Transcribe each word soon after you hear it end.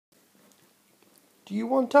Do you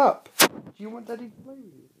want up? Do you want Daddy to play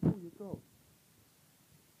with you? Oh, you're gone.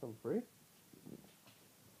 Humphrey?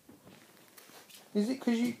 Is it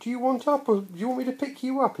because do you want up, or do you want me to pick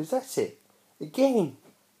you up? Is that it? Again?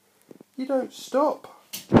 You don't stop.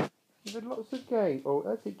 You've had lots of games. Oh,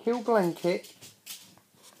 that's it. Kill blanket.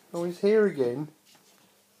 Oh, he's here again.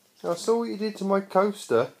 I saw what you did to my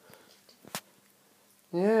coaster.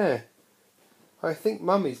 Yeah. I think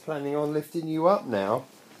Mummy's planning on lifting you up now.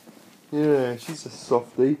 Yeah, she's a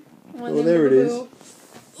softie. Oh, there it is.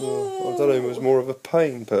 Oh, I don't know if it was more of a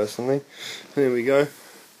pain, personally. There we go.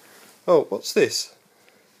 Oh, what's this?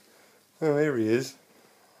 Oh, here he is.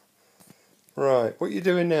 Right, what are you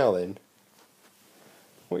doing now then?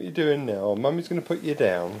 What are you doing now? Oh, Mummy's going to put you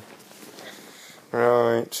down.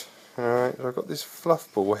 Right, alright, I've got this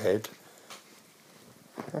fluff ball head.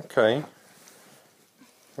 Okay.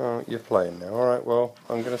 Oh, you're playing now. Alright, well,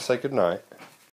 I'm going to say goodnight.